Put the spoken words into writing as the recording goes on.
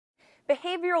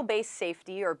Behavioral-based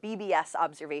safety, or BBS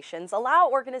observations, allow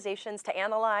organizations to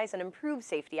analyze and improve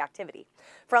safety activity.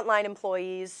 Frontline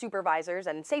employees, supervisors,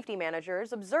 and safety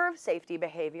managers observe safety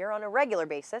behavior on a regular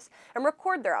basis and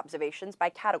record their observations by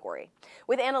category.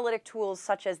 With analytic tools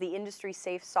such as the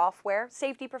IndustrySafe software,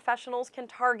 safety professionals can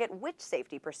target which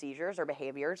safety procedures or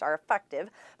behaviors are effective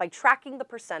by tracking the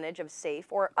percentage of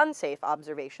safe or unsafe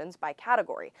observations by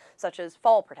category, such as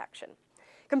fall protection.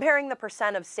 Comparing the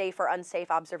percent of safe or unsafe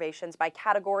observations by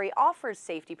category offers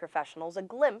safety professionals a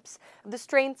glimpse of the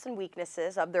strengths and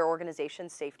weaknesses of their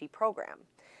organization's safety program.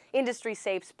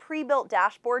 IndustrySafe's pre-built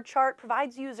dashboard chart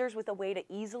provides users with a way to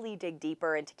easily dig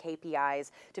deeper into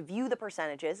KPIs to view the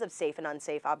percentages of safe and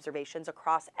unsafe observations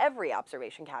across every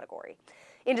observation category.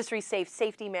 IndustrySafe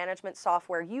safety management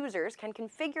software users can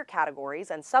configure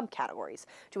categories and subcategories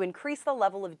to increase the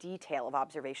level of detail of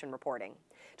observation reporting.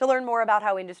 To learn more about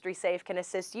how IndustrySafe can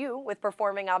assist you with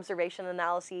performing observation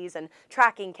analyses and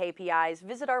tracking KPIs,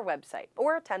 visit our website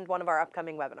or attend one of our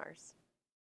upcoming webinars.